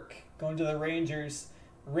Brock Burke going to the Rangers.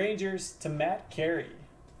 Rangers to Matt Carey.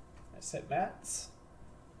 I said Matt's.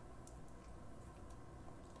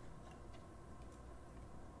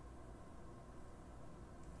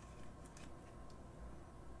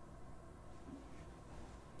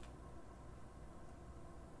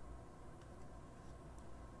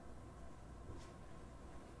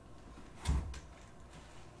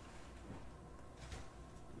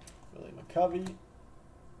 Covey.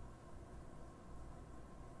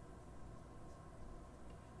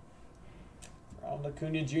 Ronald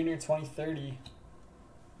Acuna Jr. 2030.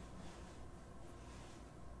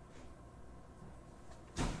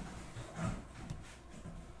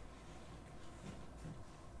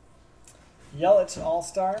 Yelich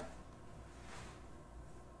All-Star.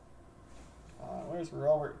 Where's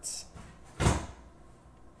Roberts?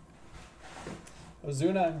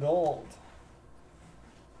 Ozuna in gold.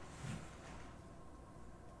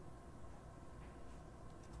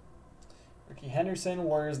 Ricky Henderson,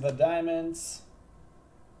 Warriors the Diamonds.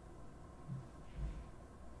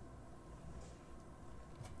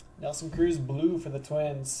 Nelson Cruz blue for the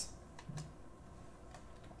Twins.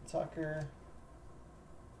 Tucker.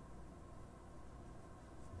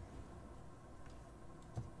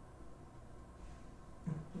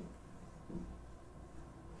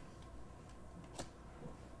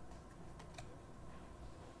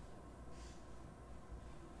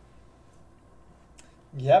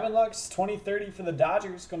 Gavin Lux 2030 for the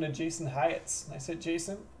Dodgers, going to Jason Hyatt. Nice hit,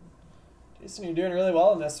 Jason. Jason, you're doing really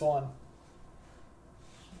well in this one.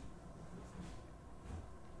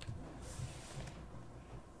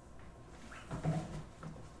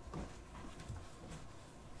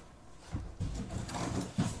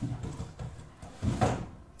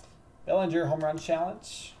 Bellinger home run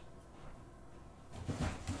challenge.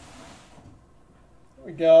 Here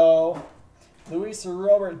we go. Luis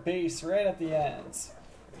Robert base right at the end.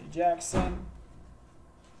 Freddie Jackson.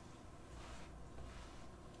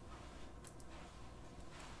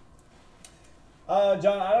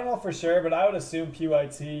 John, I don't know for sure, but I would assume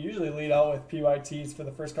PYT. Usually lead out with PYTs for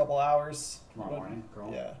the first couple hours. Tomorrow morning,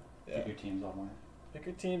 girl. Yeah. Pick your teams all morning. Pick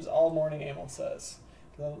your teams all morning, Emil says.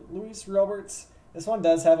 The Luis Roberts. This one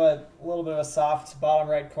does have a little bit of a soft bottom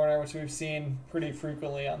right corner, which we've seen pretty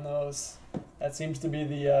frequently on those. That seems to be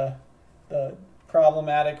the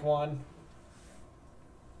problematic one.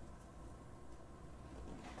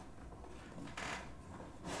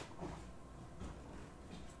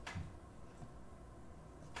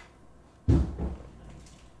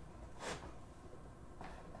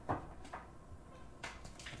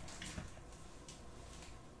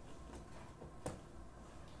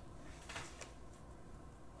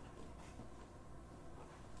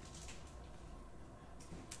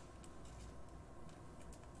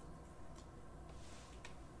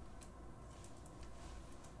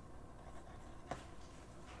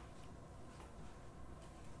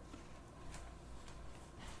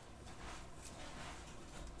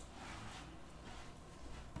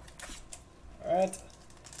 Alright,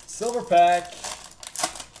 silver pack.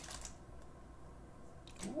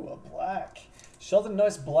 Ooh, a black. Shelton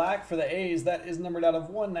Noyce black for the A's. That is numbered out of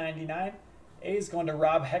 199. A's going to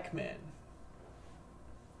Rob Heckman.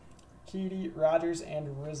 Keedy, Rogers,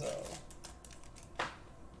 and Rizzo. Go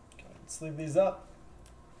ahead and sleeve these up.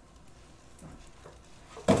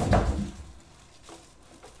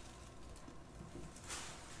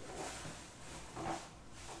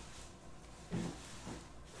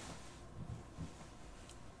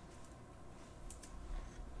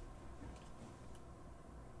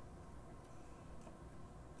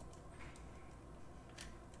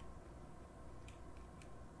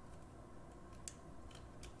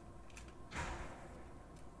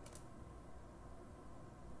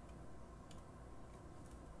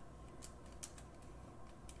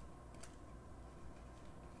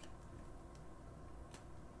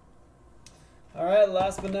 All right,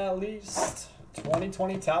 last but not least,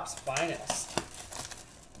 2020 Topps Finest.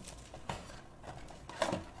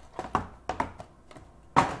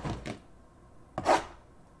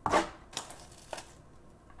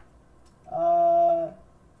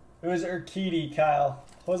 It was Urquidy, Kyle.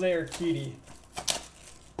 Jose Urquidy.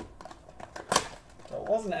 So it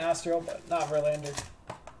wasn't Astro, but not Verlander.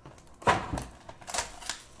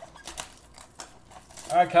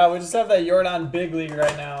 All right, Kyle, we just have that Jordan Big League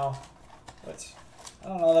right now. Which I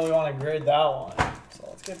don't know that we want to grade that one. So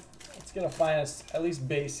let's get a finest at least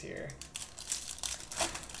base here.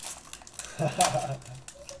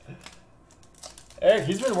 Eric,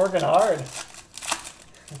 he's been working hard.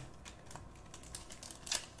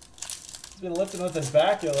 He's been lifting with his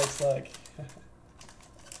back, it looks like.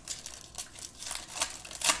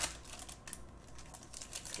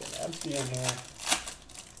 It's getting empty in here.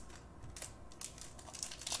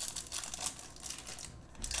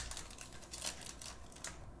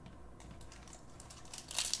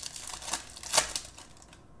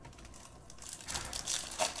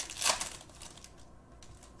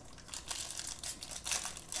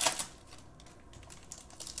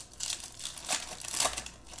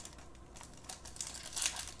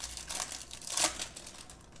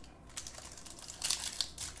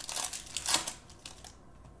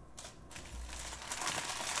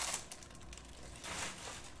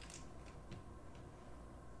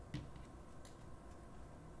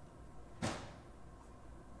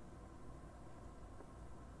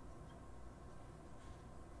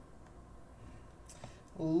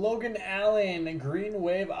 Logan Allen, green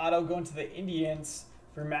wave auto going to the Indians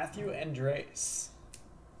for Matthew Andres.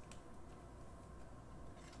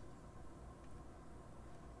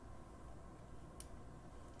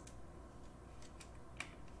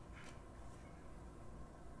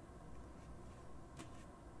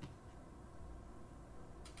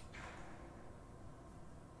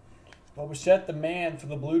 Bo Bichette, the man for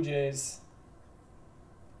the Blue Jays.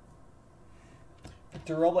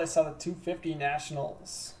 Victor Robles out of 250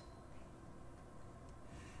 Nationals.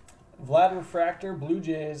 Vlad Refractor, Blue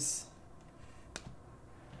Jays.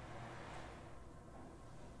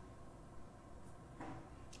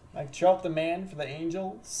 Mike Trout, the man for the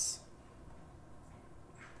Angels.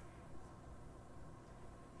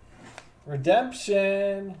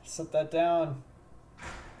 Redemption. Set that down.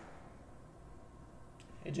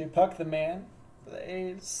 AJ Puck, the man for the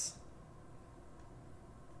A's.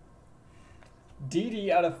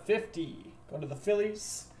 Didi out of 50. Going to the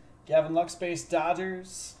Phillies. Gavin Luxpace,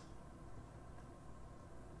 Dodgers.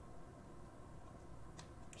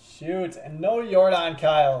 Shoot. And no Jordan,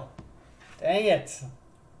 Kyle. Dang it.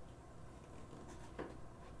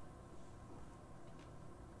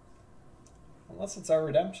 Unless it's our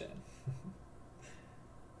redemption.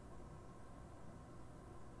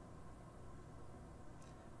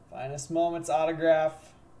 Finest Moments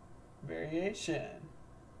autograph variation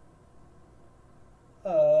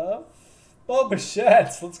of Bo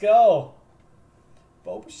Bichette. Let's go.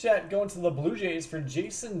 Bo Bichette going to the Blue Jays for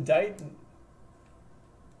Jason Dighton.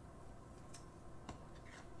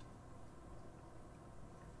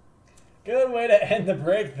 Good way to end the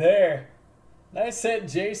break there. Nice hit,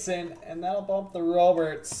 Jason, and that'll bump the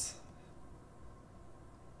Roberts.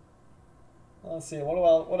 Let's see,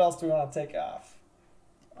 what else do we want to take off?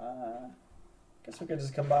 Guess we could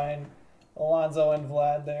just combine Alonso and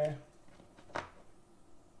Vlad there.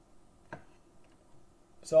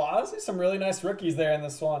 So honestly, some really nice rookies there in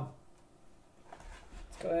this one.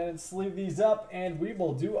 Let's go ahead and sleeve these up, and we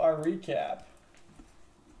will do our recap.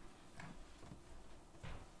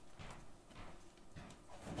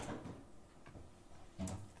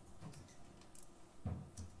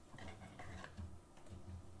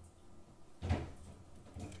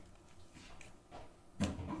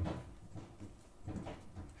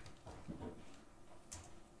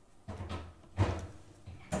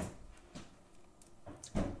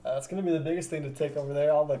 That's going to be the biggest thing to take over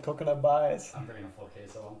there, all the coconut buys. I'm bringing a full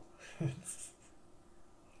case of them. I'm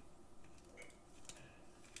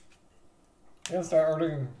going to start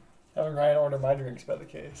having Ryan order my drinks by the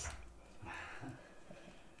case.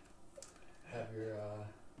 Have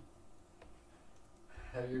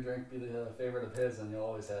your drink be the favorite of his, and you'll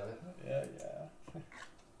always have it. Yeah.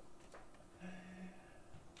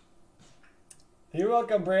 You're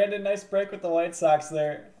welcome, Brandon. Nice break with the White Sox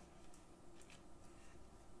there.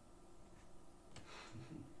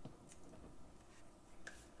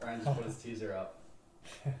 Ryan just put his teaser up.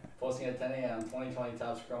 Posting at 10 a.m. 2020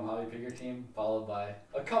 Topps Chrome Hobby Pick Your Team, followed by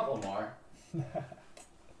a couple more.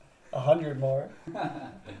 100 more.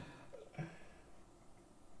 Alright,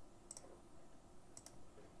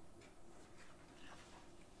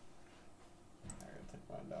 take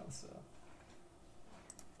mine down, so.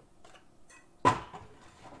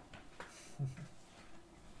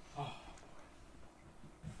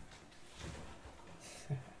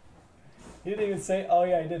 He didn't even say. Oh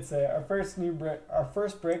yeah, he did say it. Our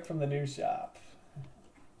first break from the new shop.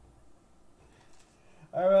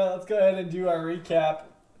 All right, let's go ahead and do our recap.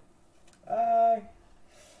 Kyle,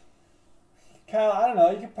 I don't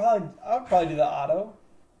know. I would probably do the auto.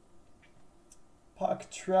 Puck,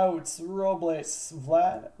 Trout, Robles,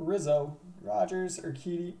 Vlad, Rizzo, Rogers,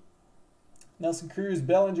 Urquidy, Nelson Cruz,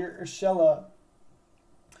 Bellinger, Urshela,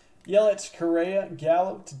 Yelich, Correa,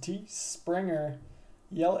 Gallo, Tatis, Springer,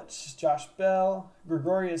 Yelich, Josh Bell,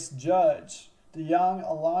 Gregorius, Judge, DeYoung,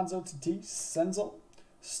 Alonso, Tatis, Senzel,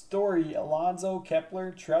 Story, Alonso,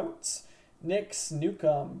 Kepler, Trout, Nix,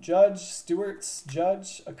 Newcomb, Judge, Stewart's,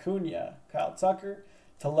 Judge, Acuna, Kyle Tucker,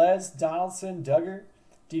 Telez, Donaldson, Duggar,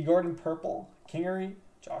 D. Gordon, Purple, Kingery,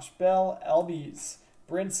 Josh Bell, Albies,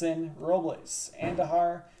 Brinson, Robles,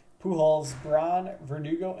 Andahar, Pujols, Braun,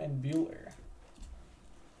 Verdugo, and Bueller.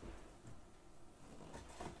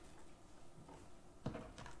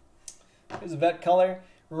 Here's a vet color.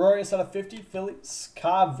 Rorius out of 50, Phillies.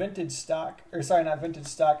 Cobb, vintage stock. Or sorry, not vintage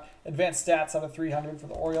stock. Advanced stats out of 300 for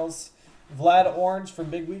the Orioles. Vlad Orange from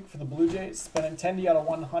Big Week for the Blue Jays. Benintendi out of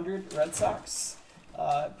 100, Red Sox.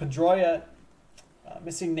 Pedroia,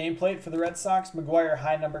 missing nameplate for the Red Sox. McGuire,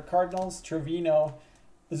 high number Cardinals. Trevino,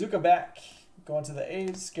 Bazooka back, going to the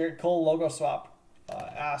A's. Garrett Cole, logo swap,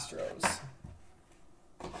 Astros.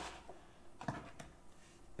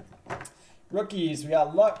 Rookies, we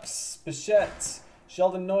got Lux, Bichette,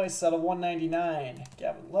 Sheldon Noyce out of 199.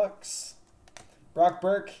 Gavin Lux. Brock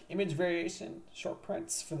Burke, image variation, short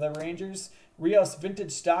prints for the Rangers. Rios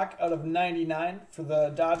vintage stock out of 99 for the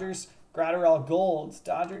Dodgers. Gratterall gold,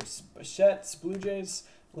 Dodgers. Bichette, Blue Jays.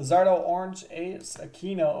 Luzardo orange, A's.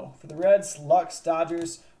 Aquino for the Reds. Lux,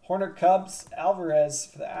 Dodgers. Horner Cubs. Alvarez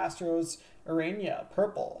for the Astros. Urania,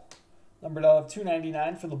 purple. Numbered out of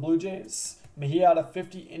 299 for the Blue Jays. Mejia out of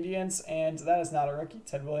 50 Indians, and that is not a rookie.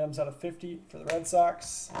 Ted Williams out of 50 for the Red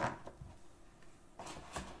Sox.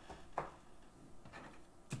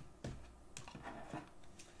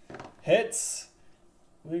 Hits.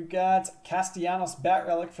 We've got Castellanos bat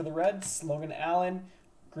relic for the Reds. Logan Allen,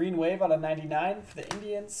 green wave out of 99 for the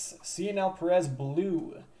Indians. Cionel Perez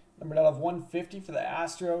blue, numbered out of 150 for the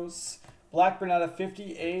Astros. Blackburn out of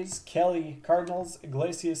 50 A's. Kelly Cardinals.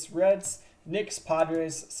 Iglesias Reds. Knicks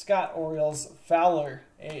Padres. Scott Orioles. Fowler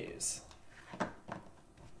A's.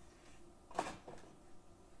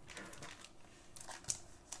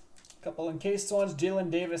 Couple encased ones. Jalen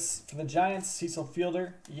Davis for the Giants. Cecil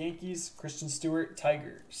Fielder, Yankees. Christian Stewart,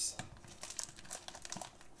 Tigers.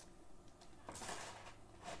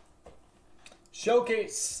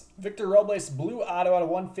 Showcase. Victor Robles blue auto out of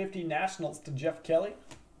 150 Nationals to Jeff Kelly.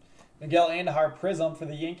 Miguel Andujar prism for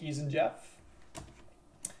the Yankees and Jeff.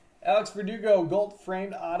 Alex Verdugo gold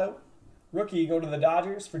framed auto. Rookie go to the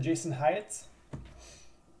Dodgers for Jason Hyatt.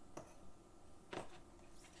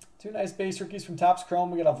 Two nice base rookies from Topps Chrome.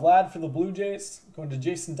 We got a Vlad for the Blue Jays, going to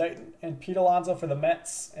Jason Dighton, and Pete Alonso for the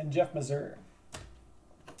Mets, and Jeff Mazur.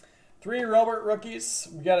 Three Robert rookies.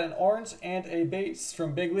 We got an orange and a base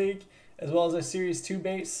from Big League, as well as a Series 2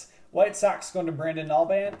 base. White Sox going to Brandon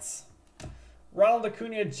Albans. Ronald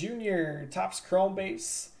Acuna Jr., Topps Chrome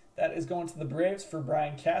base. That is going to the Braves for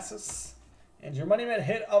Brian Cassis. And your Money Man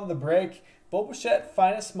hit of the break, Bo Bichette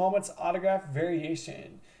Finest Moments autograph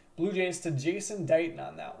variation. Blue Jays to Jason Dighton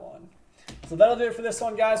on that one. So that'll do it for this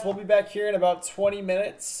one, guys. We'll be back here in about 20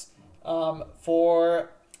 minutes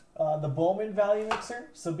for the Bowman Value Mixer.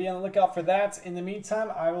 So be on the lookout for that. In the meantime,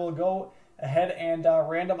 I will go ahead and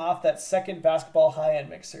random off that second basketball high-end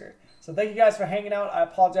mixer. So thank you guys for hanging out. I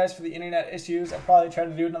apologize for the internet issues. I'll probably try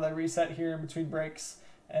to do another reset here in between breaks.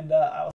 And I will